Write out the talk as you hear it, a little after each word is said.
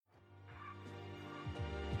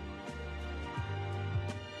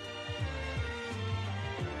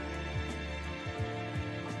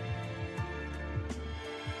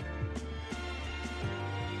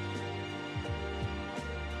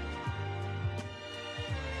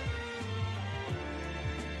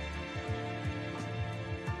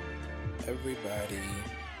Everybody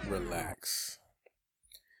relax.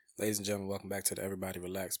 Ladies and gentlemen, welcome back to the Everybody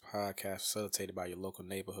Relax podcast, facilitated by your local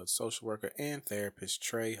neighborhood social worker and therapist,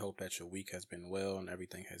 Trey. Hope that your week has been well and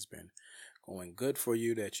everything has been going good for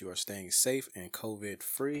you, that you are staying safe and COVID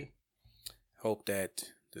free. Hope that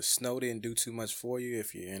the snow didn't do too much for you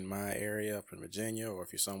if you're in my area up in Virginia, or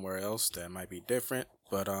if you're somewhere else that might be different.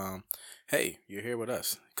 But hey, you're here with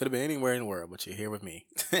us. Could have been anywhere in the world, but you're here with me.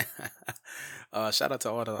 Shout out to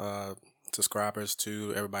all the subscribers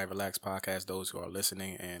to Everybody Relax podcast, those who are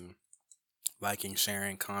listening and liking,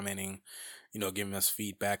 sharing, commenting, giving us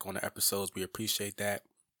feedback on the episodes. We appreciate that.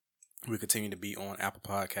 We continue to be on Apple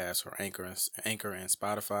Podcasts or Anchor and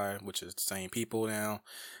Spotify, which is the same people now.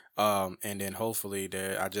 And then hopefully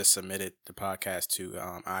I just submitted the podcast to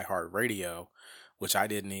iHeartRadio, which I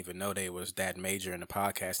didn't even know they was that major in the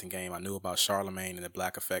podcasting game. I knew about Charlemagne and the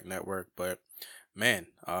Black Effect Network, but man,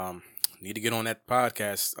 need to get on that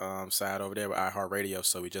podcast side over there with iHeartRadio.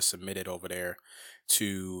 So we just submitted over there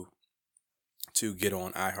to get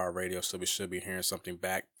on iHeartRadio. So we should be hearing something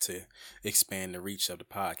back to expand the reach of the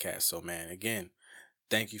podcast. So man, again,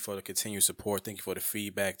 thank you for the continued support. Thank you for the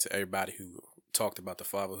feedback to everybody who talked about the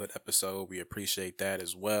fatherhood episode. We appreciate that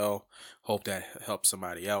as well. Hope that helps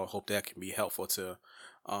somebody out. Hope that can be helpful to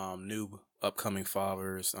new upcoming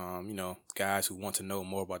fathers, guys who want to know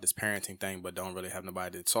more about this parenting thing but don't really have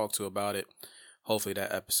nobody to talk to about it. Hopefully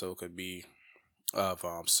that episode could be of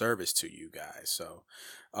service to you guys. So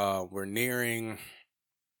we're nearing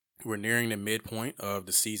the midpoint of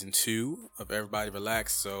the season 2 of Everybody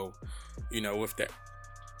Relax. So with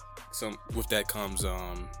that comes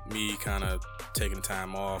me kind of taking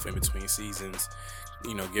time off in between seasons,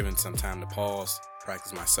 giving some time to pause,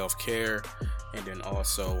 practice my self-care, and then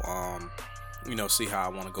also see how I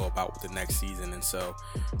want to go about with the next season. And so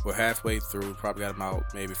we're halfway through, probably got about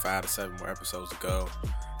maybe 5 to 7 more episodes to go,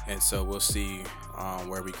 and so we'll see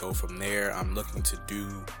where we go from there. I'm looking to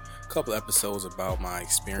do a couple episodes about my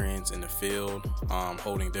experience in the field,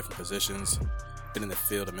 holding different positions. Been in the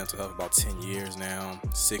field of mental health about 10 years now,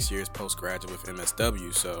 6 years postgraduate with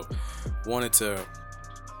MSW. So wanted to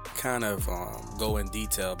kind of go in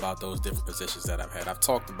detail about those different positions that I've had. I've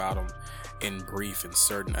talked about them in brief in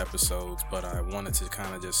certain episodes, but I wanted to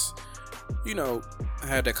kind of just,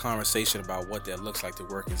 have that conversation about what that looks like to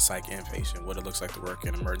work in psych inpatient, what it looks like to work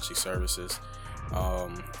in emergency services,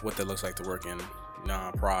 what that looks like to work in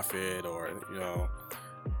nonprofit or,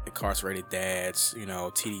 incarcerated dads,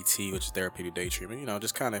 TDT, which is therapeutic day treatment,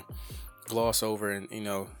 just kind of gloss over and,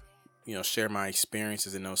 share my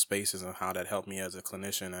experiences in those spaces and how that helped me as a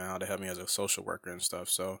clinician and how that helped me as a social worker and stuff.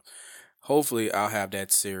 So hopefully I'll have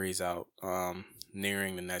that series out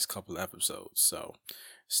nearing the next couple of episodes. So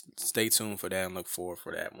stay tuned for that and look forward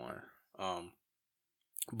for that one.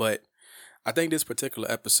 But I think this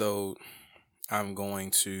particular episode, I'm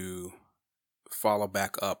going to follow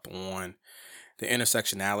back up on the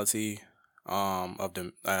intersectionality of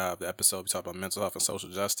the episode. We talked about mental health and social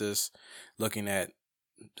justice, looking at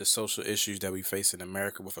the social issues that we face in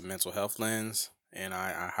America with a mental health lens, and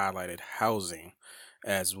I highlighted housing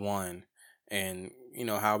as one, and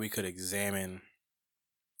how we could examine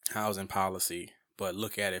housing policy, but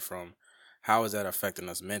look at it from how is that affecting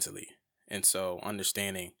us mentally. And so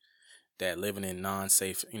understanding that living in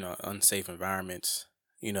unsafe environments,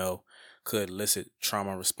 could elicit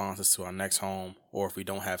trauma responses to our next home, or if we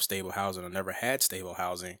don't have stable housing or never had stable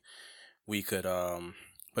housing, we could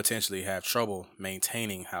potentially have trouble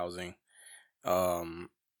maintaining housing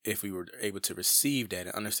if we were able to receive that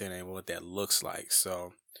and understanding what that looks like.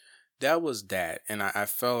 So that was that, and I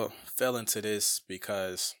fell into this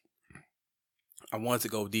because I wanted to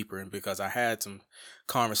go deeper, and because I had some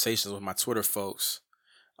conversations with my Twitter folks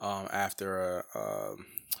after I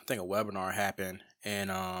think a webinar happened,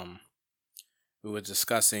 and we were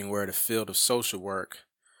discussing where the field of social work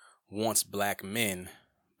wants black men,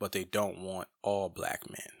 but they don't want all black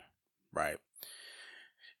men, right?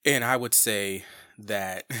 And I would say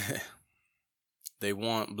that they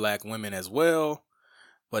want black women as well,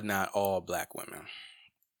 but not all black women.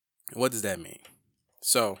 What does that mean?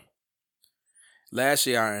 So last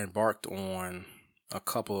year I embarked on a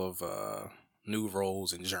couple of new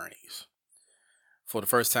roles and journeys. For the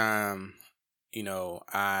first time,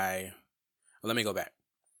 let me go back.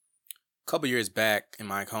 A couple years back in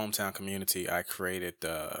my hometown community, I created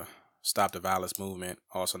the Stop the Violence Movement,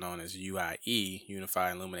 also known as UIE,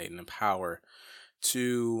 Unify, Illuminate, and Empower,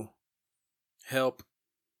 to help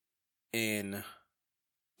in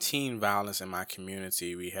teen violence in my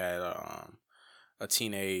community. We had a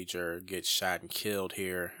teenager get shot and killed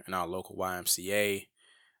here in our local YMCA.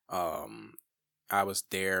 I was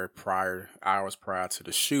there hours prior to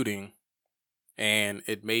the shooting, and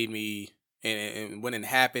it made me. And when it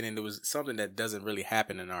happened, and it was something that doesn't really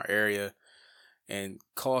happen in our area, and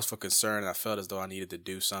cause for concern. I felt as though I needed to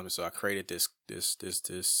do something, so I created this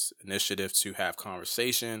initiative to have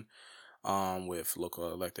conversation with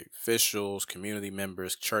local elected officials, community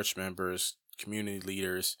members, church members, community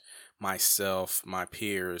leaders, myself, my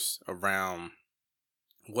peers around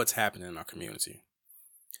what's happening in our community.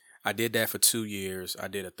 I did that for 2 years. I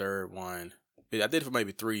did a third one. I did it for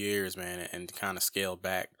maybe 3 years, man, and kind of scaled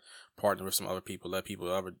back, partnered with some other people, let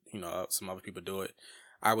people other, some other people do it.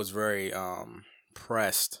 I was very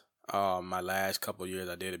pressed my last couple of years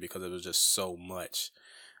I did it because it was just so much.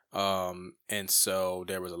 And so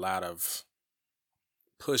there was a lot of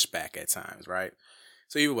pushback at times, right?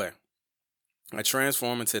 So either way, I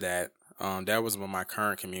transformed into that. That was what my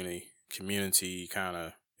current community kind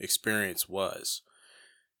of experience was.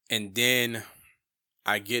 And then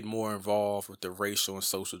I get more involved with the racial and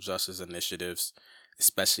social justice initiatives,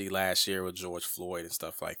 especially last year with George Floyd and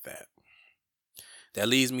stuff like that. That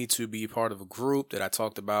leads me to be part of a group that I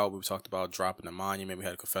talked about. We talked about dropping a monument. We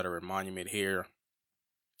had a Confederate monument here.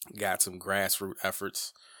 Got some grassroots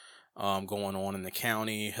efforts going on in the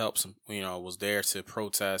county. Helped some, was there to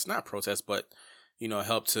protest, not protest, but,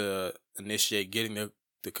 help to initiate getting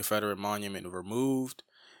the Confederate monument removed.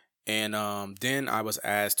 And then I was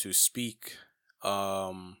asked to speak.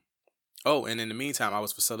 And in the meantime, I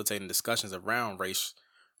was facilitating discussions around race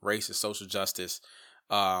and social justice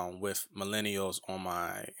with millennials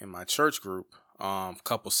in my church group,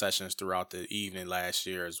 couple sessions throughout the evening last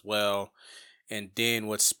year as well. And then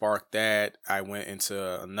what sparked that, I went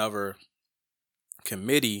into another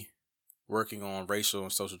committee working on racial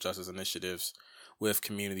and social justice initiatives with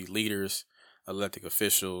community leaders, elected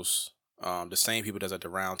officials, the same people that's at the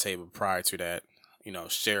round table prior to that,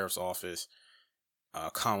 sheriff's office,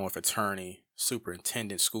 Commonwealth attorney,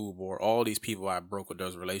 superintendent, school board, all these people I broke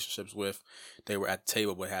those relationships with, they were at the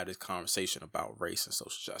table but had this conversation about race and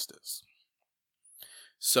social justice.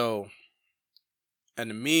 So in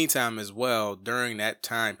the meantime as well, during that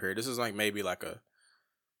time period, this is maybe a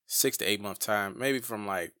 6 to 8 month time, maybe from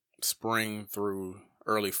spring through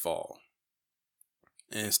early fall,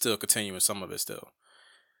 and still continuing some of it still.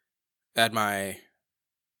 At my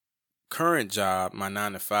current job, my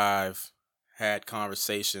 9 to 5, had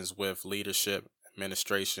conversations with leadership,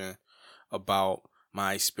 administration about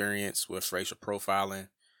my experience with racial profiling,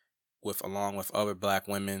 along with other Black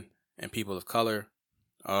women and people of color,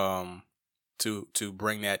 to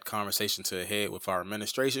bring that conversation to a head with our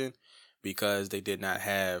administration, because they did not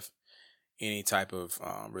have any type of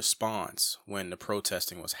response when the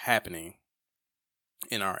protesting was happening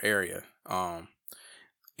in our area.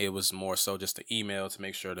 It was more so just an email to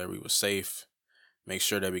make sure that we were safe, make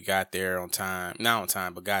sure that we got there on time, not on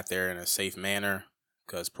time, but got there in a safe manner,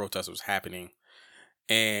 because protest was happening.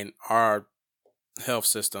 And our health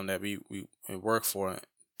system that we work for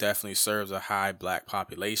definitely serves a high Black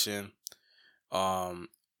population.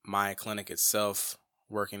 My clinic itself,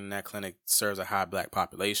 working in that clinic, serves a high Black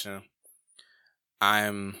population.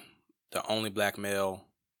 I'm the only Black male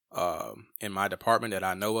in my department that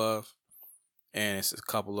I know of. And it's a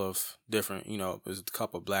couple of different, there's a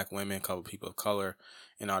couple of Black women, a couple of people of color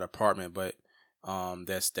in our department, but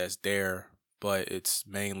that's there. But it's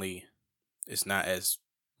not as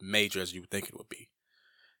major as you would think it would be.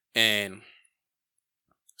 And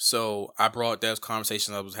so I brought those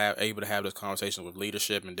conversations. I was able to have those conversations with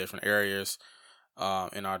leadership in different areas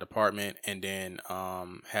in our department, and then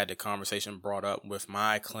had the conversation brought up with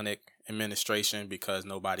my clinic administration, because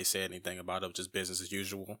nobody said anything about it, just business as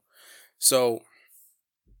usual. So,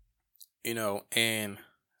 and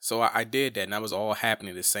so I did that, and that was all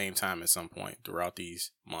happening at the same time at some point throughout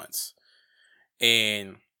these months.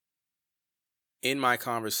 And in my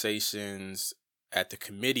conversations at the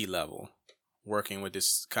committee level, working with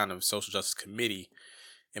this kind of social justice committee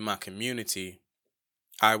in my community,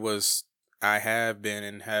 I have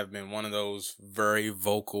been one of those very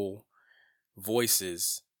vocal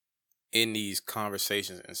voices in these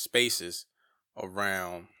conversations and spaces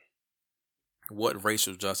around what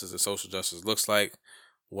racial justice and social justice looks like.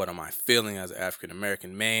 What am I feeling as an African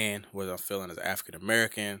American man? What am I feeling as an African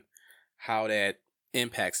American? How that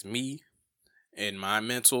impacts me and my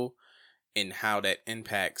mental, and how that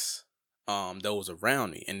impacts those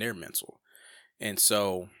around me and their mental. And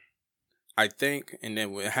so I think, and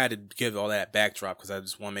then we had to give all that backdrop because I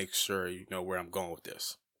just want to make sure you know where I'm going with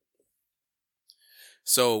this.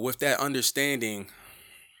 So with that understanding,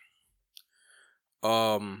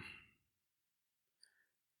 my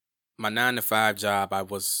 9-to-5 job, I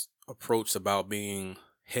was approached about being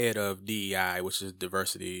head of DEI, which is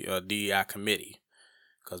diversity DEI committee,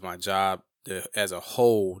 because my job as a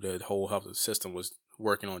the whole health system was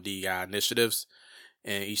working on DEI initiatives,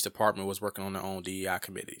 and each department was working on their own DEI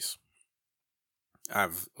committees. I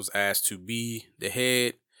was asked to be the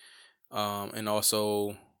head, and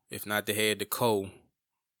also, if not the head, the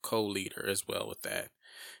co-leader as well with that.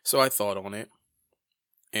 So I thought on it,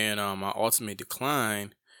 and I ultimately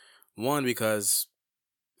declined. One, because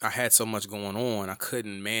I had so much going on, I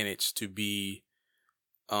couldn't manage to be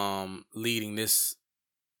leading this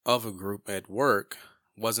other group at work.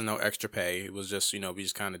 Wasn't no extra pay. It was just, we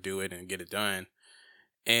just kind of do it and get it done.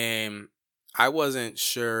 And I wasn't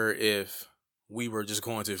sure if we were just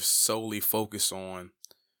going to solely focus on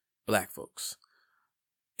black folks.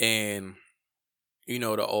 And,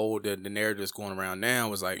 the narrative that's going around now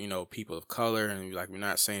was like, people of color. And like, we're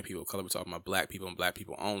not saying people of color, we're talking about black people and black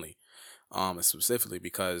people only. And specifically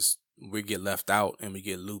because we get left out and we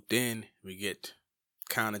get looped in. We get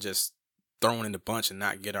kind of just thrown in the bunch and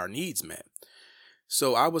not get our needs met.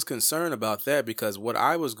 So I was concerned about that, because what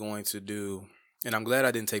I was going to do, and I'm glad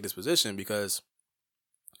I didn't take this position, because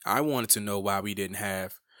I wanted to know why we didn't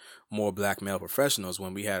have more black male professionals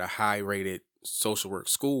when we had a high rated social work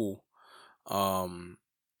school, and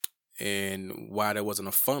why there wasn't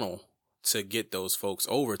a funnel to get those folks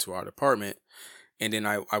over to our department. And then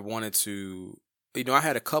I wanted to, I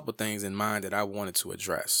had a couple things in mind that I wanted to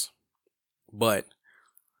address. But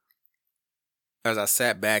as I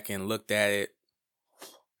sat back and looked at it,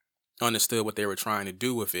 understood what they were trying to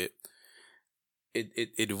do with it,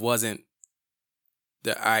 it wasn't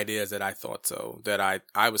the ideas that I thought so, that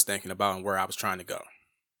I was thinking about and where I was trying to go.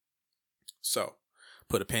 So,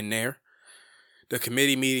 put a pin there. The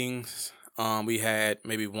committee meetings we had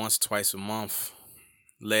maybe once, twice a month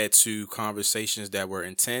led to conversations that were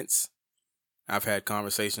intense. I've had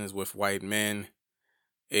conversations with white men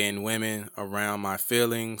and women around my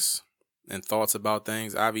feelings and thoughts about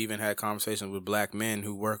things. I've even had conversations with black men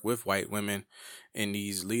who work with white women in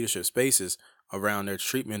these leadership spaces around their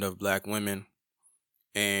treatment of black women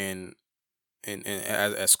and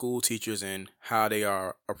as school teachers, and how they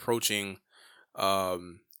are approaching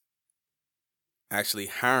actually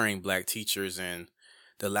hiring black teachers, and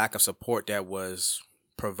the lack of support that was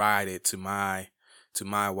provided to my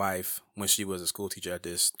wife when she was a school teacher at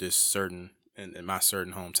this certain in my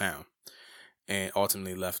certain hometown, and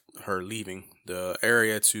ultimately left her leaving the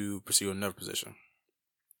area to pursue another position.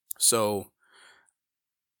 So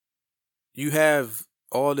you have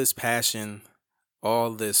all this passion,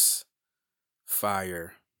 all this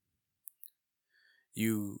fire.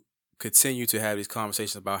 You continue to have these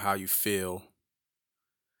conversations about how you feel,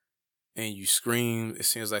 and you scream. It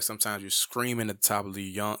seems like sometimes you're screaming at the top of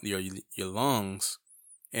your lungs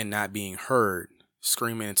and not being heard,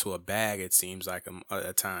 screaming into a bag, it seems like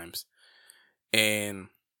at times. And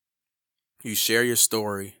you share your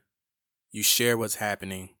story, you share what's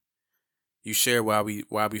happening, you share why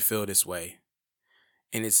we feel this way,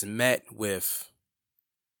 and it's met with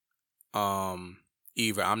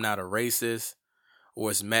either I'm not a racist,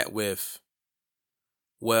 or it's met with,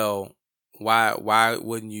 well, why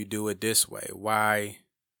wouldn't you do it this way? Why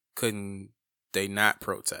couldn't they not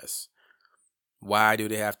protest? Why do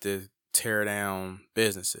they have to tear down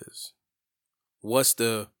businesses?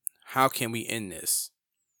 How can we end this?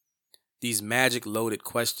 These magic loaded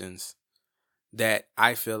questions that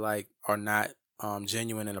I feel like are not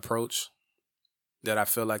genuine in approach, that I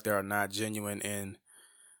feel like they are not genuine in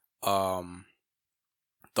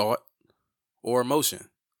thought or emotion.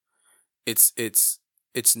 It's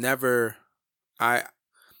never. I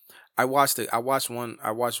watched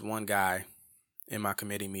one guy in my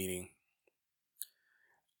committee meeting.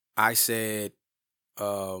 I said,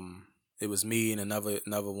 it was me and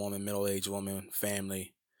another woman, middle-aged woman,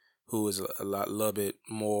 family, who is a little bit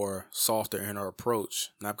more softer in her approach.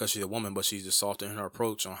 Not because she's a woman, but she's just softer in her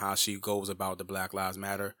approach on how she goes about the Black Lives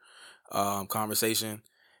Matter conversation.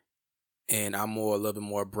 And I'm a little bit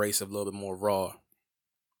more abrasive, a little bit more raw.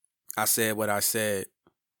 I said what I said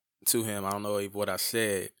to him. I don't know what I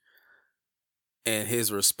said. And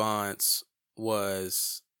his response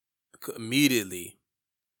was immediately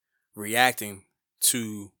reacting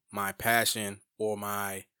to my passion or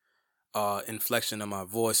my inflection of my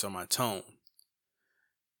voice or my tone.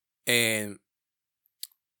 And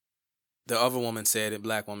the other woman said it,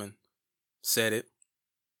 black woman said it,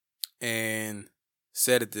 and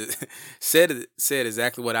said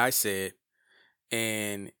exactly what I said,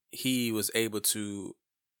 and he was able to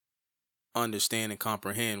understand and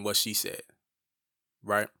comprehend what she said,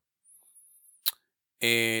 right?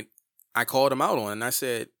 And I called him out on it, and I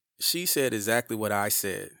said, she said exactly what I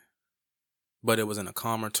said, but it was in a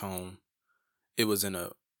calmer tone. It was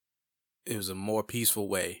a more peaceful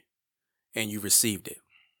way. and you received it.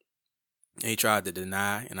 And he tried to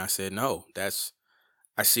deny, and I said, no,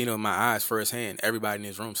 I seen it with my eyes firsthand. Everybody in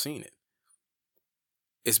this room seen it.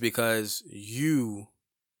 It's because you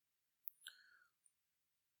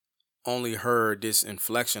only heard this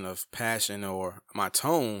inflection of passion or my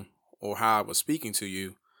tone or how I was speaking to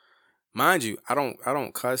you. Mind you, I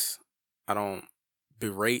don't cuss. I don't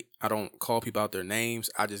berate. I don't call people out their names.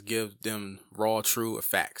 I just give them raw, true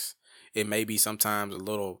facts. It may be sometimes a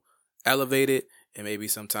little elevated. It may be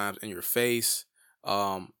sometimes in your face.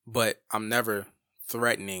 But I'm never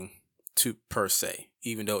threatening to per se,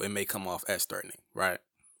 even though it may come off as threatening, right?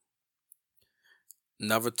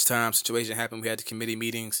 Another time situation happened. We had the committee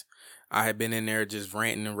meetings. I had been in there just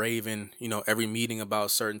ranting and raving, every meeting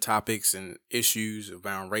about certain topics and issues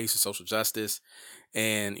around race and social justice.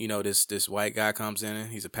 And, this white guy comes in,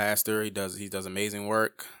 he's a pastor. He does amazing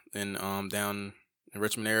work in down in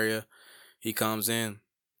Richmond area. He comes in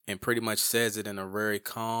and pretty much says it in a very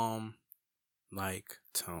calm like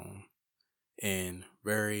tone and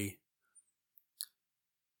very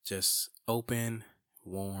just open,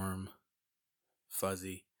 warm,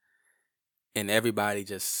 fuzzy. And everybody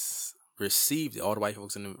just received it. All the white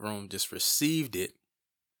folks in the room just received it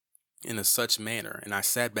in a such manner. And I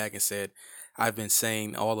sat back and said, I've been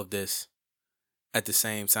saying all of this at the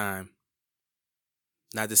same time.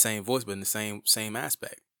 Not the same voice, but in the same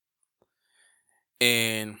aspect.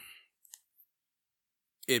 And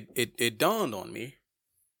it dawned on me.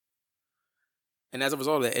 And as a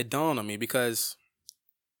result of that, it dawned on me because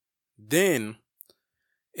then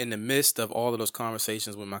in the midst of all of those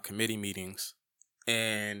conversations with my committee meetings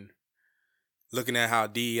and looking at how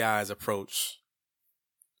DEI is approached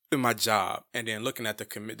in my job, and then looking at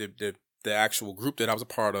the actual group that I was a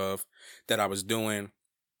part of, that I was doing,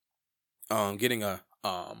 getting a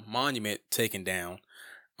monument taken down,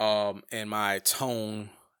 and my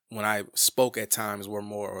tone when I spoke at times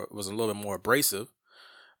was a little bit more abrasive.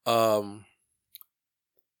 I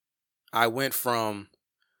went from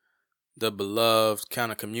the beloved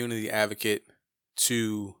kind of community advocate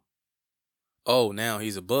to, now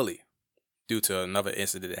he's a bully due to another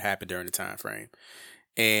incident that happened during the time frame.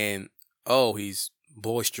 And, he's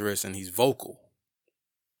boisterous and he's vocal.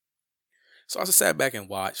 So I just sat back and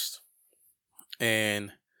watched,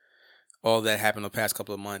 and all that happened the past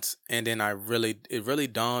couple of months. And then it really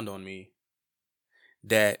dawned on me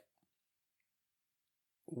that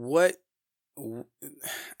what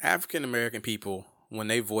African American people, when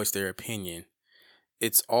they voice their opinion,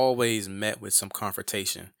 it's always met with some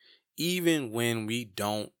confrontation, even when we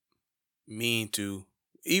don't mean to,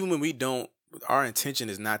 our intention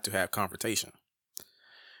is not to have confrontation.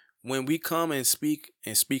 When we come and speak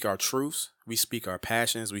our truths, we speak our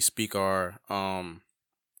passions, we speak our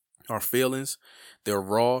feelings. They're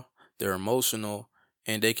raw, they're emotional,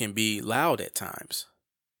 and they can be loud at times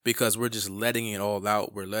because we're just letting it all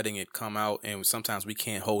out. We're letting it come out, and sometimes we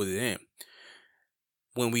can't hold it in.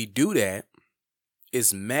 When we do that,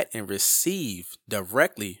 it's met and received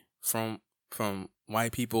directly from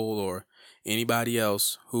white people or anybody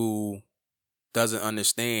else who doesn't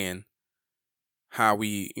understand how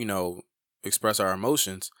we, express our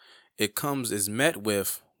emotions. Is met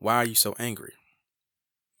with, why are you so angry?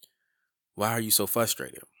 Why are you so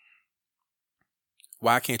frustrated?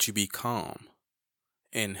 Why can't you be calm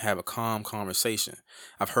and have a calm conversation?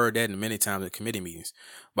 I've heard that many times at committee meetings.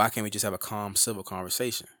 Why can't we just have a calm, civil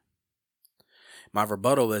conversation? My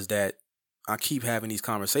rebuttal is that I keep having these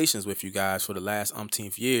conversations with you guys for the last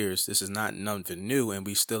umpteenth years. This is not nothing new, and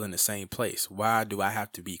we still in the same place. Why do I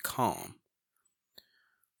have to be calm?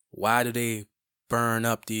 Why do they burn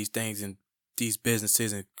up these things and these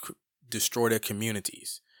businesses and destroy their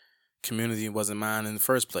communities? Community wasn't mine in the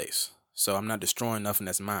first place, so I'm not destroying nothing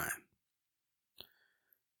that's mine.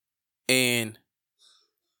 And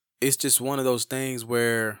it's just one of those things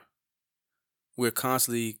where we're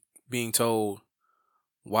constantly being told,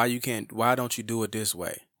 why don't you do it this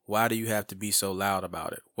way? Why do you have to be so loud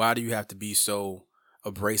about it? Why do you have to be so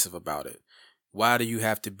abrasive about it? Why do you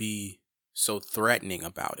have to be so threatening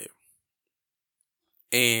about it?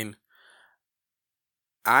 And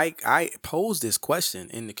I posed this question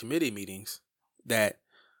in the committee meetings, that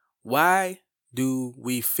why do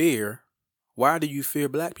you fear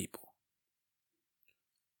black people?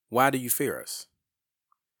 Why do you fear us?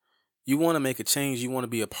 You want to make a change, you want to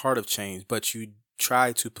be a part of change, but you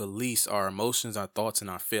try to police our emotions, our thoughts, and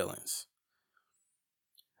our feelings.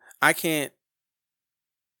 I can't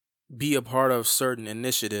be a part of certain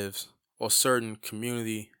initiatives or certain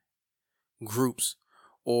community groups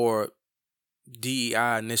or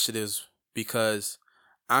DEI initiatives because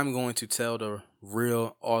I'm going to tell the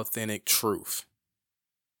real, authentic truth.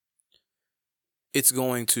 it's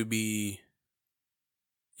going to be,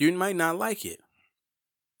 you might not like it.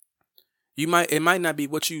 It might not be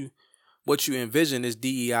what you envision this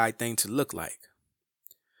DEI thing to look like.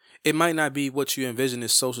 It might not be what you envision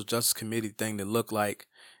this social justice committee thing to look like,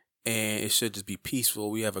 and it should just be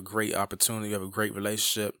peaceful. We have a great opportunity, we have a great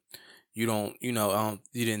relationship. You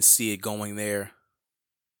didn't see it going there,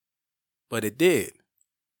 but it did.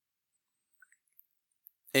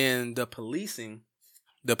 And the policing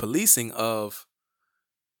of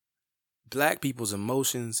Black people's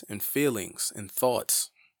emotions and feelings and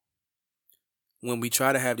thoughts when we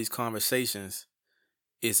try to have these conversations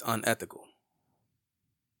is unethical.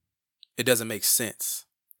 It doesn't make sense.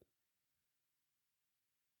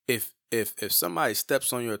 If somebody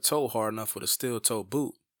steps on your toe hard enough with a steel toe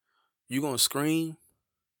boot, you gonna scream,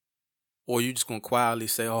 or you just gonna quietly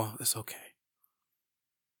say, "Oh, it's okay"?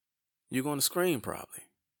 You're gonna scream probably,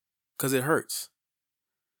 because it hurts.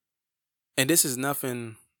 And this is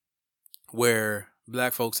nothing where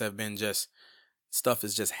Black folks have been just, stuff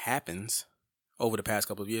is just happens over the past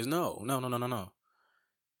couple of years. No.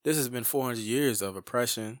 This has been 400 years of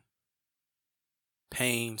oppression,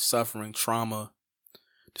 pain, suffering, trauma,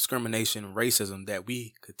 discrimination, racism that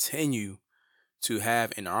we continue to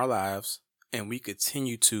have in our lives, and we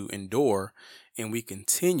continue to endure, and we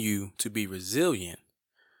continue to be resilient.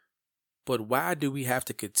 But why do we have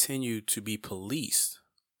to continue to be policed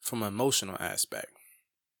from an emotional aspect?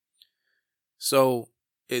 So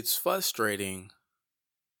it's frustrating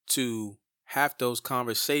to have those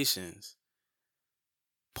conversations,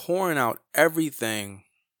 pouring out everything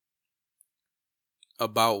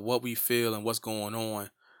about what we feel and what's going on,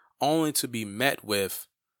 only to be met with,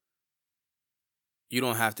 you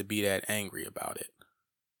don't have to be that angry about it.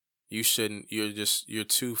 You shouldn't, you're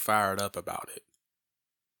too fired up about it.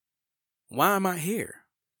 Why am I here?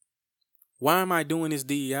 Why am I doing this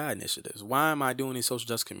DEI initiatives? Why am I doing these social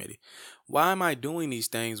justice committee? Why am I doing these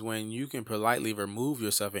things when you can politely remove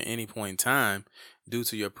yourself at any point in time due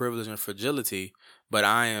to your privilege and fragility? But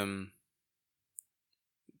I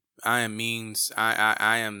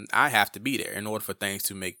have to be there in order for things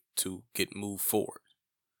to get moved forward.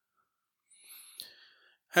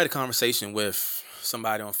 I had a conversation with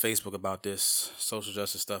somebody on Facebook about this social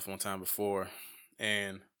justice stuff one time before,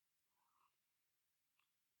 and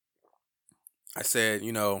I said,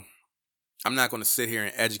 I'm not going to sit here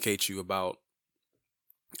and educate you about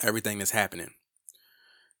everything that's happening.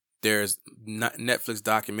 There's Netflix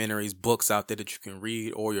documentaries, books out there that you can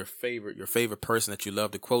read, or your favorite person that you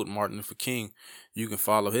love to quote, Martin Luther King. You can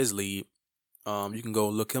follow his lead. You can go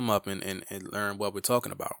look him up and learn what we're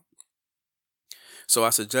talking about. So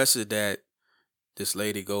I suggested that this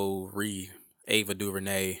lady go read Ava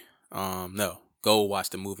DuVernay. Go watch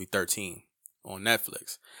the movie 13 on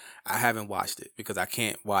Netflix. I haven't watched it because I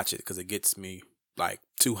can't watch it because it gets me like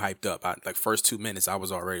too hyped up. First 2 minutes I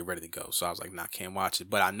was already ready to go. So I was like, I can't watch it,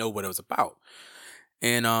 but I know what it was about.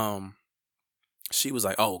 And she was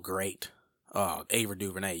like, "Oh, great. Ava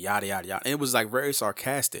DuVernay, yada yada yada." And it was like very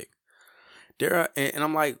sarcastic. And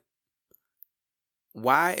I'm like,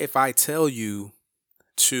 why, if I tell you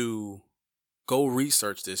to go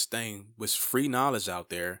research this thing with free knowledge out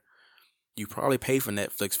there, you probably pay for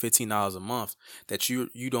Netflix $15 a month, that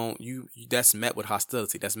that's met with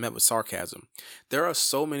hostility, that's met with sarcasm. There are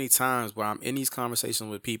so many times where I'm in these conversations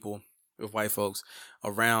with people, with white folks,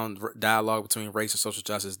 around dialogue between race and social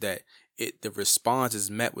justice, that the response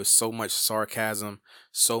is met with so much sarcasm,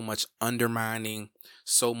 so much undermining,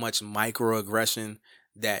 so much microaggression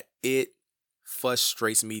that it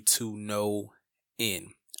frustrates me to no end.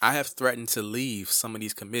 I have threatened to leave some of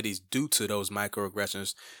these committees due to those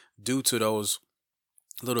microaggressions, due to those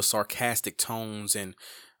little sarcastic tones and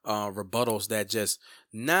rebuttals that just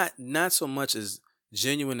not so much as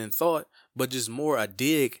genuine in thought, but just more a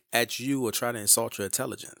dig at you or try to insult your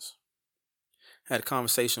intelligence. I had a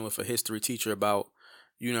conversation with a history teacher about,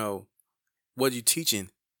 what are you teaching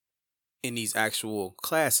in these actual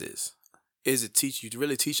classes? Is it you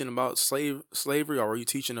really teaching about slavery, or are you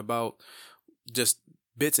teaching about just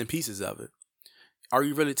bits and pieces of it? Are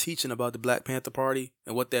you really teaching about the Black Panther Party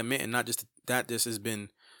and what that meant, and not just that this has been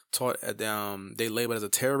taught at they labeled as a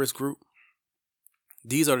terrorist group?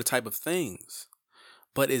 These are the type of things,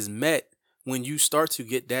 but is met when you start to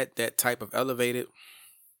get that type of elevated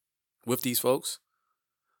with these folks,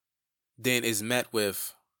 then is met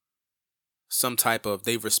with some type of,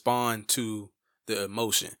 they respond to the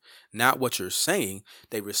emotion, not what you're saying.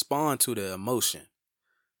 They respond to the emotion,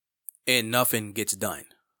 and nothing gets done.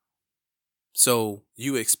 So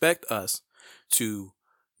you expect us to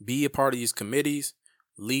be a part of these committees,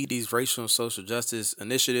 lead these racial and social justice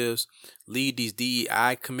initiatives, lead these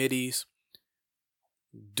DEI committees,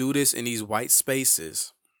 do this in these white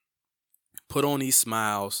spaces, put on these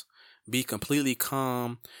smiles, be completely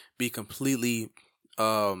calm, be completely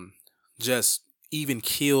just even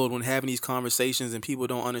killed when having these conversations and people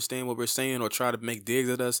don't understand what we're saying or try to make digs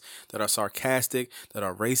at us that are sarcastic, that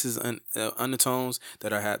are racist undertones,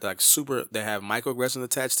 that are like super, that have microaggressions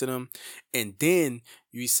attached to them. And then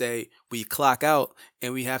you say we clock out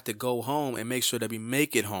and we have to go home and make sure that we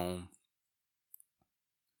make it home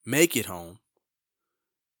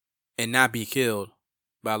and not be killed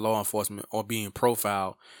by law enforcement or being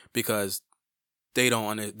profiled because they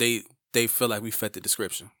don't they feel like we fit the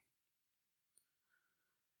description.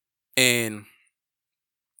 And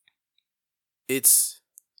it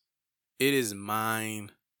is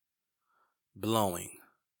mind blowing,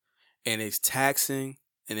 and it's taxing,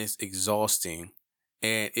 and it's exhausting,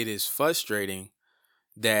 and it is frustrating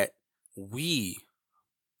that we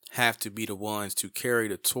have to be the ones to carry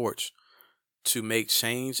the torch to make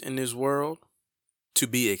change in this world, to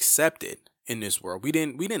be accepted in this world. We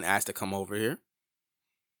didn't ask to come over here.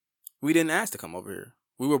 We didn't ask to come over here.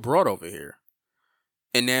 We were brought over here.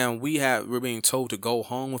 And now we're being told to go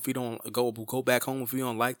home if we don't go back home if we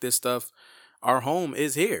don't like this stuff. Our home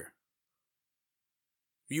is here.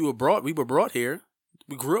 We were brought here.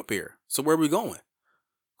 We grew up here. So where are we going?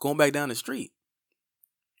 Going back down the street.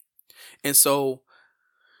 And so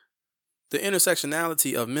the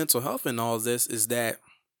intersectionality of mental health in all of this is that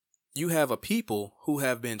you have a people who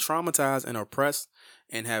have been traumatized and oppressed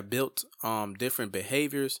and have built different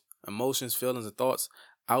behaviors, emotions, feelings, and thoughts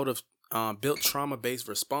out of built trauma-based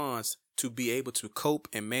response to be able to cope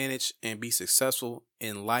and manage and be successful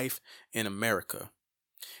in life in America.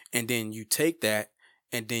 And then you take that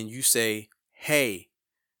and then you say, hey,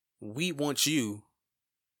 we want you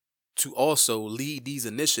to also lead these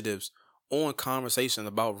initiatives on conversation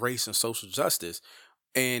about race and social justice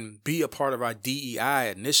and be a part of our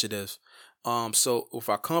DEI initiatives. So with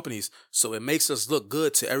our companies, so it makes us look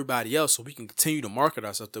good to everybody else, so we can continue to market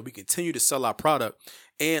ourselves, that we continue to sell our product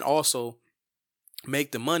and also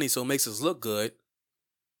make the money, so it makes us look good.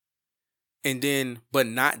 And then, but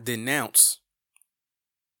not denounce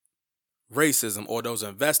racism or those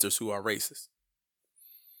investors who are racist.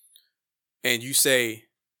 And you say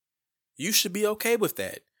you should be okay with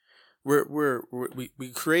that. We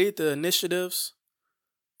created the initiatives.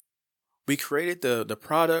 We created the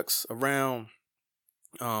products around,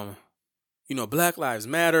 Black Lives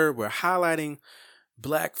Matter. We're highlighting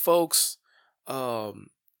Black folks,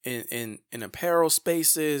 in apparel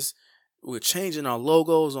spaces. We're changing our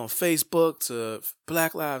logos on Facebook to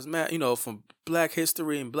Black Lives Matter. From Black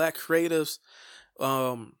history and Black creatives.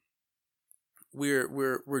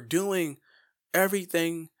 We're doing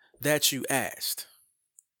everything that you asked,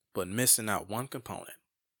 but missing out one component.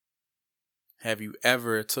 Have you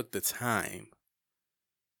ever took the time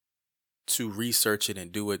to research it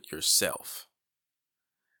and do it yourself?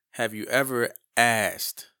 Have you ever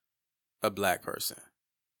asked a Black person,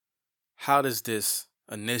 how does this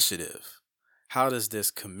initiative, how does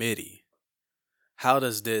this committee, how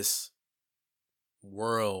does this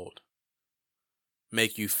world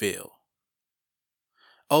make you feel?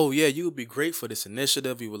 Oh yeah, you would be great for this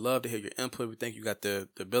initiative. We would love to hear your input. We think you got the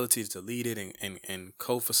abilities to lead it and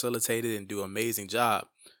co-facilitate it and do an amazing job.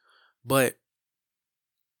 But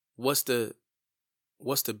what's the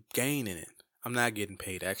gain in it? I'm not getting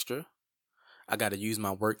paid extra. I got to use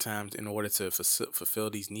my work time in order to fulfill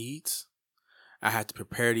these needs. I have to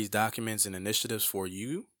prepare these documents and initiatives for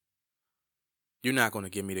you. You're not going to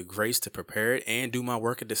give me the grace to prepare it and do my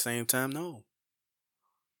work at the same time. No.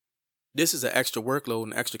 This is an extra workload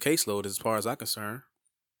and extra caseload as far as I'm concerned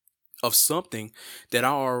of something that I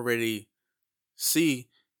already see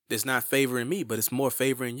that's not favoring me, but it's more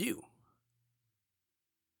favoring you.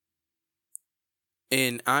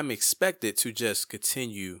 And I'm expected to just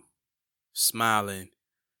continue smiling,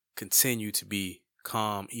 continue to be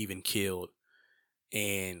calm, even killed,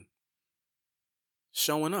 and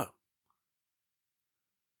showing up.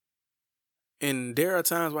 And there are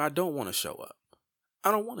times where I don't want to show up. I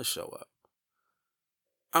don't want to show up.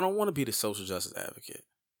 I don't want to be the social justice advocate.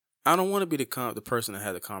 I don't want to be the person that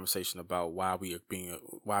had the conversation about why we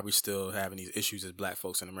still having these issues as Black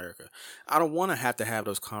folks in America. I don't want to have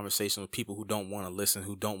those conversations with people who don't want to listen,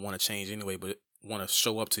 who don't want to change anyway, but want to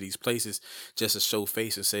show up to these places just to show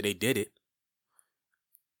face and say they did it.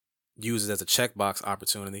 Use it as a checkbox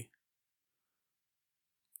opportunity.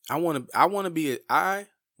 I want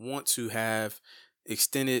to have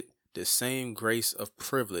extended the same grace of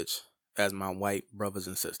privilege as my white brothers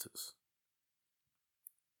and sisters.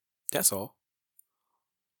 That's all.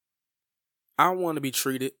 I want to be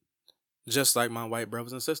treated just like my white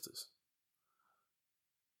brothers and sisters.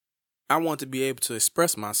 I want to be able to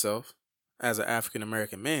express myself as an African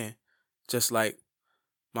American man, just like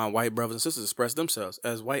my white brothers and sisters express themselves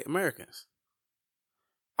as white Americans.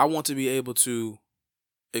 I want to be able to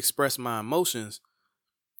express my emotions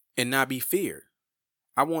and not be feared.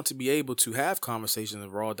 I want to be able to have conversations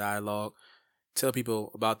and raw dialogue, tell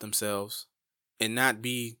people about themselves, and not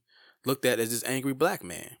be looked at as this angry black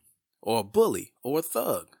man or a bully or a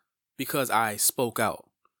thug because I spoke out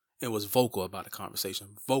and was vocal about a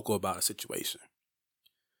conversation, vocal about a situation.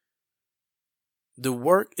 The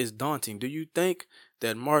work is daunting. Do you think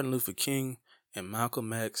that Martin Luther King and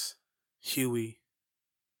Malcolm X, Huey,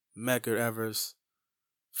 Medgar Evers,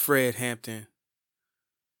 Fred Hampton,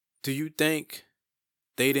 do you think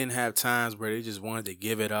they didn't have times where they just wanted to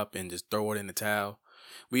give it up and just throw it in the towel?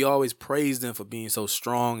 We always praise them for being so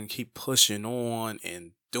strong and keep pushing on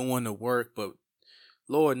and doing the work, but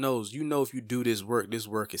Lord knows, if you do this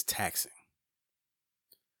work is taxing.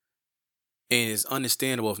 And it's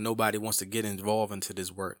understandable if nobody wants to get involved into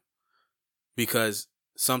this work, because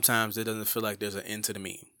sometimes it doesn't feel like there's an end to the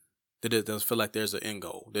mean. It doesn't feel like there's an end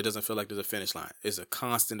goal. It doesn't feel like there's a finish line. It's a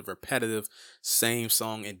constant, repetitive, same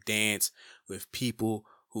song and dance with people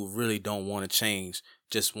who really don't want to change,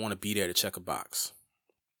 just want to be there to check a box.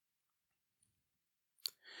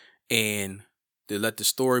 And to let the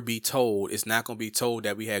story be told, it's not going to be told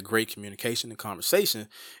that we had great communication and conversation.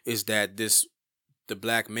 Is that the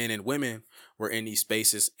black men and women were in these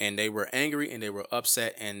spaces and they were angry and they were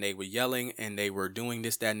upset and they were yelling and they were doing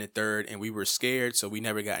this, that, and the third, and we were scared, so we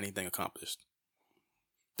never got anything accomplished.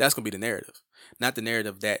 That's going to be the narrative, not the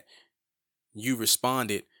narrative that you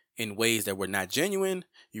responded in ways that were not genuine.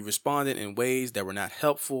 You responded in ways that were not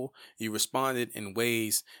helpful. You responded in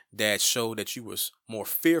ways that showed that you was more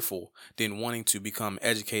fearful than wanting to become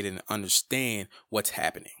educated and understand what's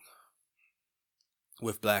happening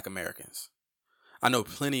with black Americans. I know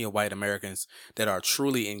plenty of white Americans that are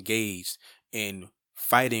truly engaged in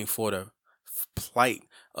fighting for the plight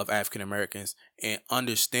of African Americans and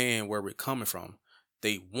understand where we're coming from.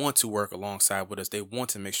 They want to work alongside with us. They want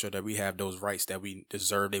to make sure that we have those rights that we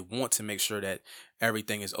deserve. They want to make sure that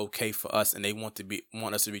everything is okay for us, and they want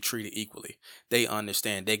us to be treated equally. They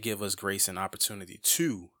understand. They give us grace and opportunity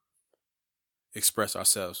to express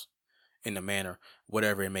ourselves in the manner,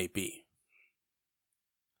 whatever it may be.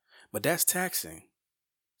 But that's taxing.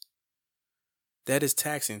 That is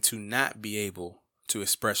taxing to not be able to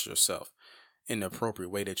express yourself in the appropriate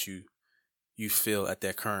way that you feel at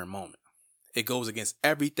that current moment. It goes against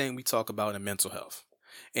everything we talk about in mental health.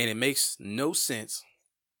 And it makes no sense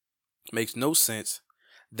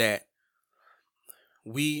that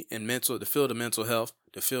we in the field of mental health,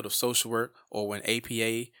 the field of social work, or when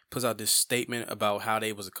APA puts out this statement about how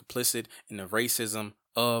they was complicit in the racism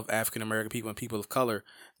of African American people and people of color,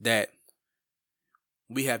 that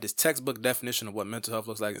we have this textbook definition of what mental health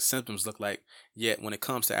looks like and symptoms look like. Yet when it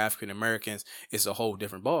comes to African Americans, it's a whole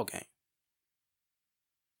different ballgame.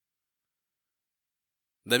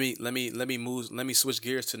 Let me switch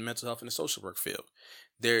gears to the mental health and the social work field.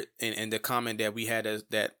 There, and the comment that we had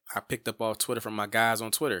that I picked up off Twitter from my guys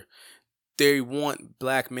on Twitter, they want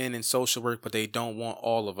black men in social work, but they don't want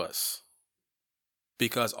all of us,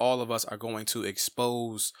 because all of us are going to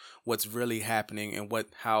expose what's really happening and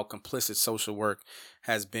how complicit social work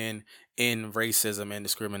has been in racism and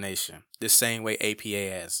discrimination, the same way APA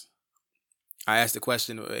has. I asked the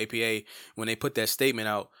question of APA when they put that statement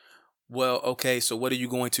out. Well, okay, so what are you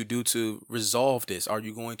going to do to resolve this? Are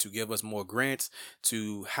you going to give us more grants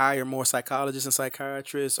to hire more psychologists and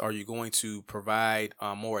psychiatrists? Are you going to provide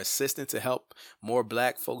more assistance to help more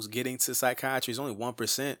black folks get into psychiatry? It's only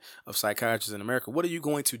 1% of psychiatrists in America. What are you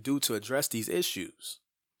going to do to address these issues?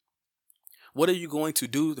 What are you going to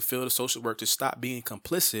do to the field of social work to stop being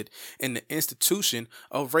complicit in the institution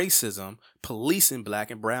of racism, policing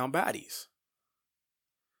black and brown bodies?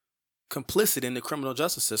 Complicit in the criminal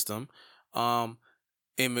justice system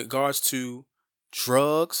in regards to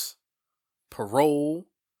drugs, parole,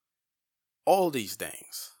 all these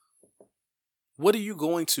things. What are you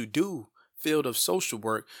going to do, field of social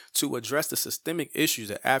work, to address the systemic issues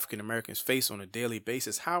that African Americans face on a daily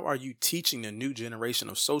basis? How are you teaching the new generation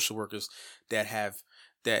of social workers that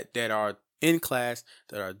are in class,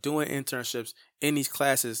 that are doing internships in these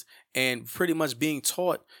classes, and pretty much being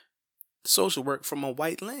taught social work from a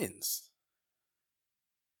white lens,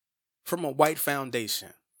 from a white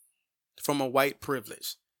foundation, from a white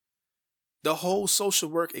privilege? The whole social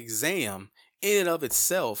work exam in and of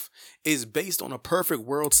itself is based on a perfect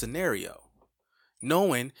world scenario,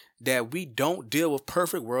 knowing that we don't deal with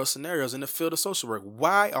perfect world scenarios in the field of social work.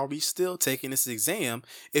 Why are we still taking this exam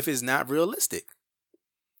if it's not realistic?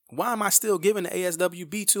 Why am I still giving the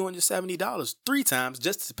ASWB $270 3 times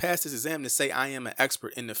just to pass this exam to say I am an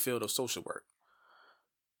expert in the field of social work?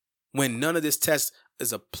 When none of this test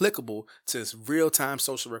is applicable to real-time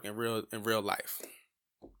social work in real life.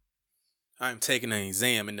 I'm taking an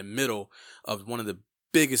exam in the middle of one of the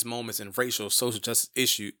biggest moments in racial social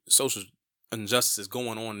injustices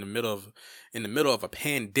going on in the middle of a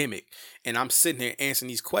pandemic, and I'm sitting here answering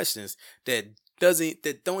these questions that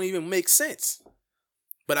don't even make sense.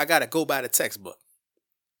 But I gotta go by the textbook.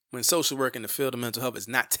 When social work in the field of mental health is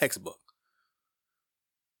not textbook.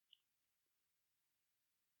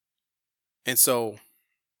 And so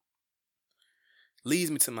leads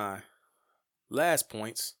me to my last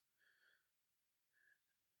points.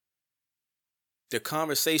 The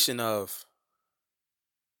conversation of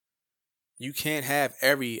you can't have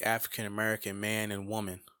every African American man and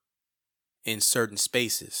woman in certain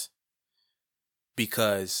spaces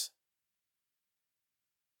because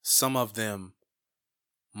some of them,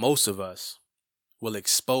 most of us, will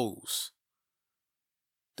expose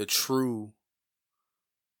the truth,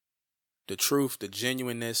 the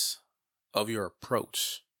genuineness of your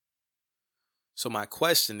approach. So my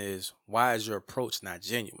question is, why is your approach not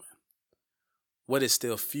genuine? What is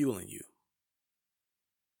still fueling you?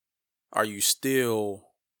 Are you still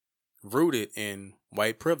rooted in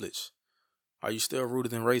white privilege? Are you still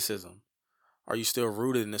rooted in racism? Are you still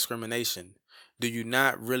rooted in discrimination? Do you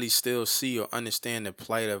not really still see or understand the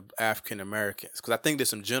plight of African Americans? Because I think there's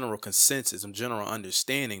some general consensus, some general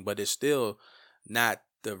understanding, but it's still not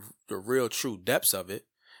the real true depths of it,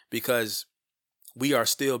 because we are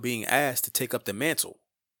still being asked to take up the mantle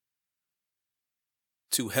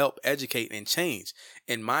to help educate and change.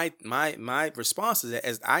 And my response is that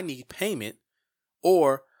as I need payment,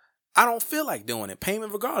 or I don't feel like doing it.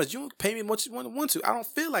 Payment regardless. You don't pay me what you want to. I don't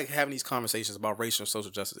feel like having these conversations about racial and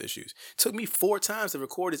social justice issues. It took me 4 times to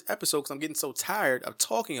record this episode because I'm getting so tired of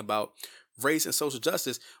talking about race and social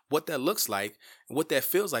justice, what that looks like, and what that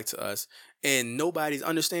feels like to us. And nobody's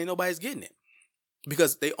understanding, nobody's getting it.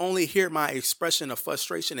 Because they only hear my expression of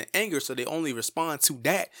frustration and anger, so they only respond to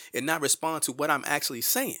that and not respond to what I'm actually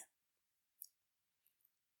saying.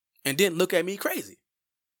 And then look at me crazy.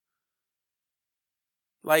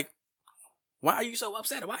 Like, why are you so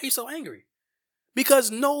upset? Why are you so angry?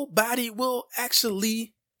 Because nobody will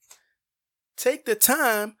actually take the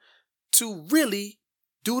time to really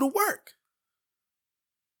do the work.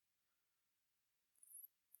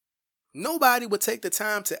 Nobody would take the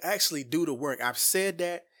time to actually do the work. I've said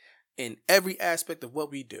that in every aspect of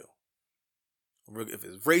what we do. If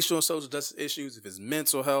it's racial and social justice issues, if it's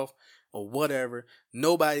mental health or whatever,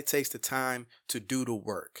 nobody takes the time to do the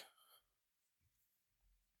work.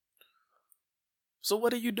 So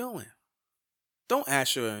what are you doing? Don't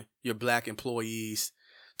ask your black employees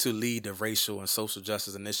to lead the racial and social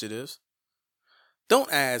justice initiatives.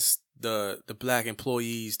 Don't ask the black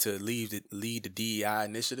employees to lead the DEI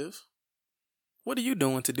initiative. What are you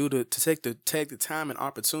doing to take the time and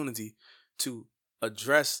opportunity to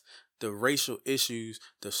address the racial issues,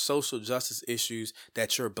 the social justice issues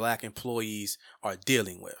that your black employees are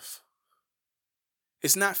dealing with?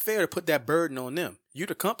 It's not fair to put that burden on them. You're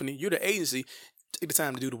the company, you're the agency. Take the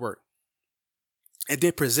time to do the work, and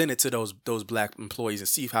then present it to those black employees and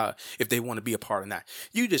see if they want to be a part or not.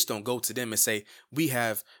 You just don't go to them and say, we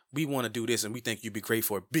want to do this and we think you'd be great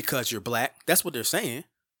for it because you're black. That's what they're saying.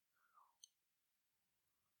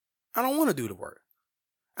 I don't want to do the work.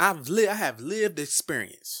 I have lived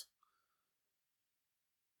experience.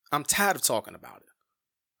 I'm tired of talking about it.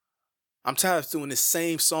 I'm tired of doing this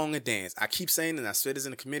same song and dance. I keep saying, and I said this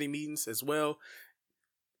in the committee meetings as well,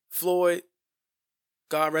 Floyd,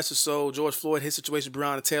 God rest his soul, George Floyd, his situation,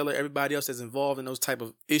 Breonna Taylor, everybody else that's involved in those type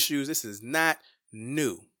of issues, this is not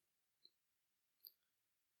new.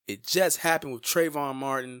 It just happened with Trayvon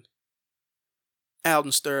Martin,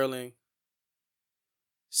 Alton Sterling,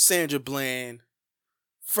 Sandra Bland,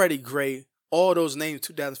 Freddie Gray, all those names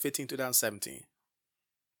 2015, 2017.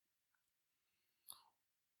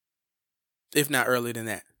 If not earlier than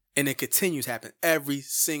that. And it continues to happen every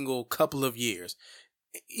single couple of years.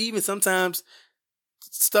 Even sometimes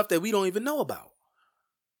stuff that we don't even know about.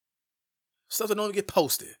 Stuff that don't even get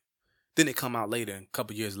posted. Then it come out later, a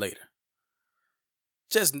couple years later.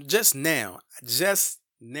 Just now,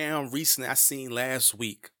 recently, I seen last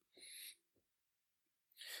week,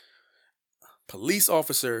 police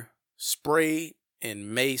officer sprayed and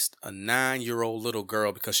maced a 9-year-old little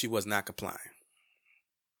girl because she was not complying.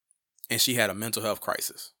 And she had a mental health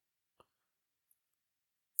crisis.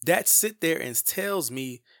 That sit there and tells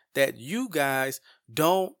me that you guys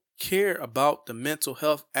don't care about the mental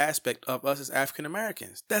health aspect of us as African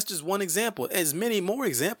Americans. That's just one example. There's many more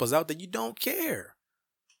examples out there. You don't care.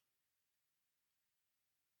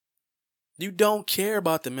 You don't care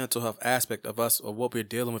about the mental health aspect of us or what we're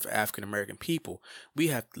dealing with African American people. We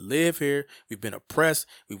have to live here. We've been oppressed.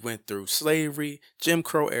 We went through slavery, Jim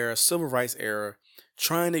Crow era, civil rights era,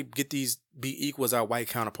 trying to get these be equal as our white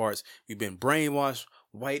counterparts. We've been brainwashed,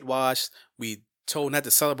 whitewashed. We told not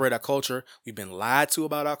to celebrate our culture. We've been lied to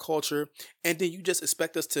about our culture. And then you just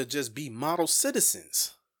expect us to just be model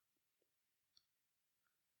citizens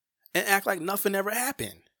and act like nothing ever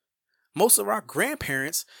happened. Most of our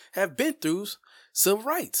grandparents have been through civil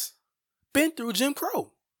rights, been through Jim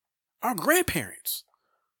Crow. Our grandparents.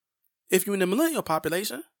 If you're in the millennial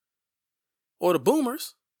population or the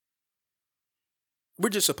boomers, we're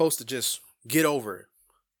just supposed to just get over it.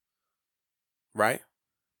 Right?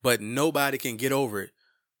 But nobody can get over it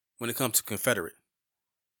when it comes to Confederate.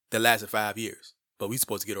 That lasted 5 years. But we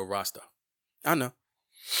supposed to get over our stuff. I know.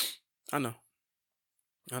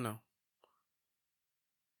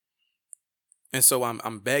 And so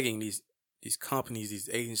I'm begging these companies, these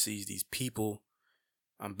agencies, these people.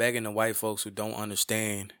 I'm begging the white folks who don't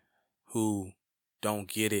understand, who don't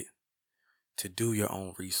get it, to do your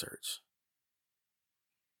own research.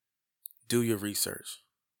 Do your research,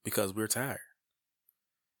 because we're tired.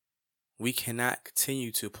 We cannot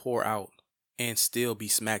continue to pour out and still be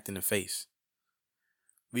smacked in the face.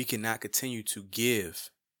 We cannot continue to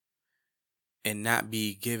give and not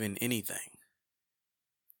be given anything.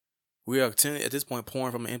 We are at this point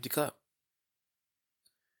pouring from an empty cup.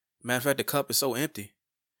 Matter of fact, the cup is so empty,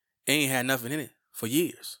 it ain't had nothing in it for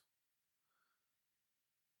years.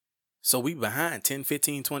 So we behind 10,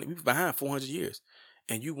 15, 20, we behind 400 years.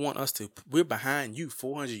 And you want us to, we're behind you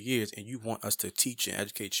 400 years, and you want us to teach and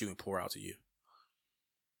educate you and pour out to you.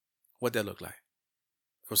 What that look like?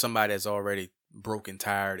 For somebody that's already broken,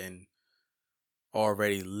 tired, and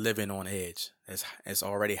already living on edge, that's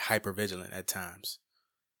already hyper vigilant at times.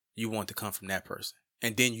 You want to come from that person.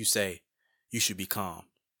 And then you say, you should be calm.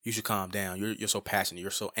 You should calm down. You're so passionate.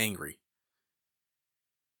 You're so angry.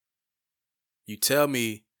 You tell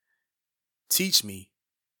me, teach me.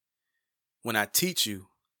 When I teach you,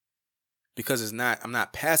 because I'm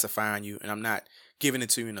not pacifying you, and I'm not giving it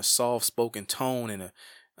to you in a soft-spoken tone, and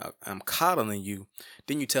I'm coddling you,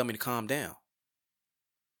 then you tell me to calm down.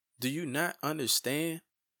 Do you not understand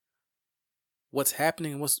what's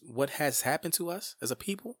happening and what has happened to us as a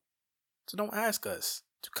people? So don't ask us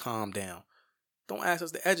to calm down. Don't ask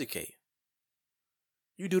us to educate.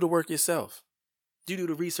 You do the work yourself. You do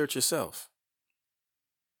the research yourself.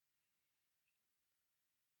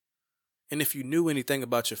 And if you knew anything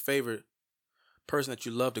about your favorite person that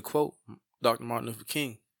you love to quote, Dr. Martin Luther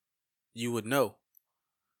King, you would know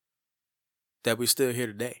that we're still here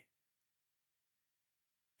today.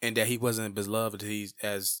 And that he wasn't as beloved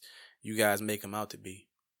as you guys make him out to be.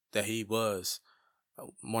 That he was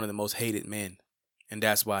one of the most hated men. And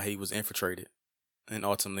that's why he was infiltrated and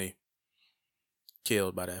ultimately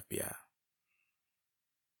killed by the FBI.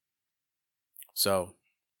 So,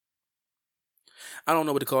 I don't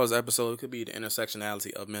know what to call this episode. It could be the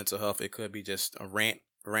intersectionality of mental health. It could be just a rant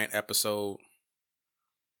episode.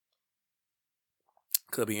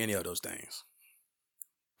 Could be any of those things.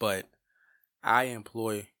 But I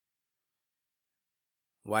employ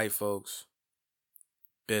white folks,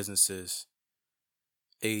 businesses,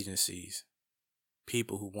 agencies,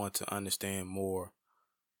 people who want to understand more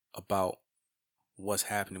about what's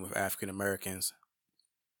happening with African Americans,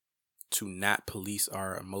 to not police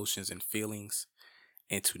our emotions and feelings,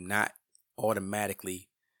 and to not automatically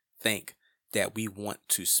think that we want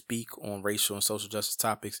to speak on racial and social justice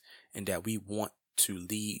topics and that we want to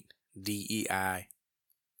lead DEI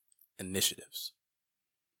initiatives.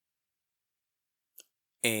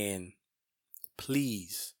 And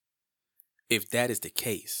please, if that is the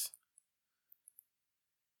case,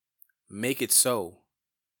 make it so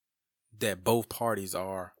that both parties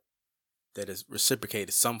that is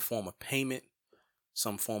reciprocated some form of payment,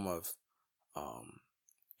 some form of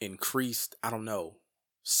increased, I don't know,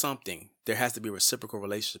 something. There has to be a reciprocal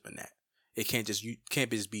relationship in that. It can't just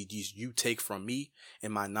be you take from me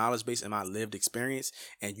and my knowledge base and my lived experience,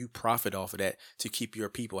 and you profit off of that to keep your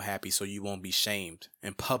people happy so you won't be shamed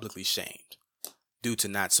and publicly shamed due to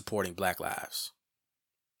not supporting Black lives.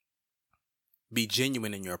 Be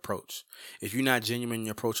genuine in your approach. If you're not genuine in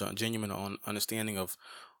your approach, or genuine on understanding of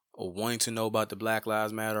or wanting to know about the Black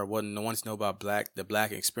Lives Matter, or wanting to know about the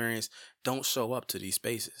Black experience, don't show up to these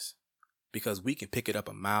spaces, because we can pick it up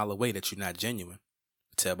a mile away that you're not genuine.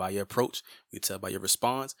 We can tell by your approach. We can tell by your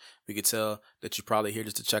response. We can tell that you're probably here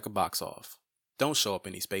just to check a box off. don't show up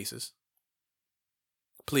in these spaces.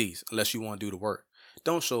 Please, unless you want to do the work.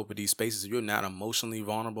 Don't show up in these spaces if you're not emotionally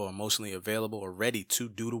vulnerable, emotionally available, or ready to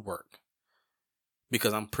do the work.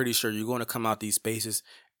 Because I'm pretty sure you're going to come out these spaces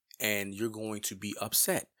and you're going to be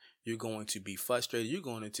upset. You're going to be frustrated. You're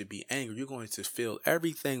going to be angry. You're going to feel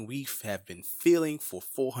everything we have been feeling for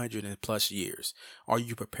 400 and plus years. Are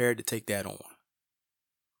you prepared to take that on?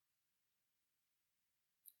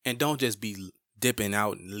 And don't just be dipping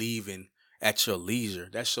out and leaving at your leisure.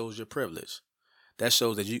 That shows your privilege. That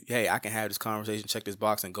shows that hey, I can have this conversation, check this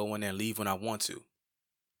box, and go in there and leave when I want to.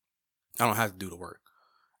 I don't have to do the work.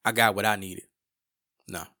 I got what I needed.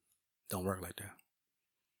 No, don't work like that.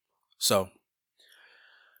 So,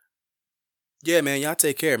 yeah, man, y'all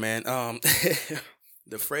take care, man.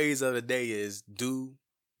 The phrase of the day is do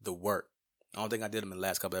the work. I don't think I did them in the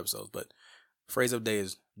last couple episodes, but phrase of the day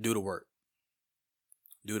is do the work.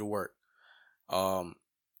 Do the work.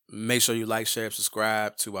 Make sure you like, share,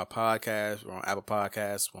 subscribe to our podcast. We're on Apple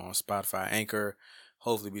Podcasts. We're on Spotify, Anchor.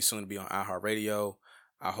 Hopefully, we soon to be on iHeartRadio.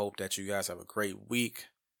 I hope that you guys have a great week.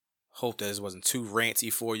 Hope that this wasn't too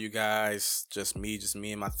ranty for you guys. Just me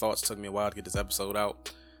and my thoughts. Took me a while to get this episode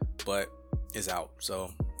out, but it's out.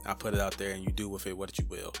 So I put it out there, and you do with it what you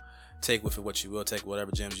will. Take with it what you will. Take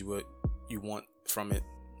whatever gems you want from it.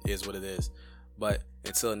 Is what it is. But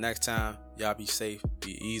until next time, y'all be safe,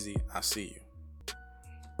 be easy. I'll see you.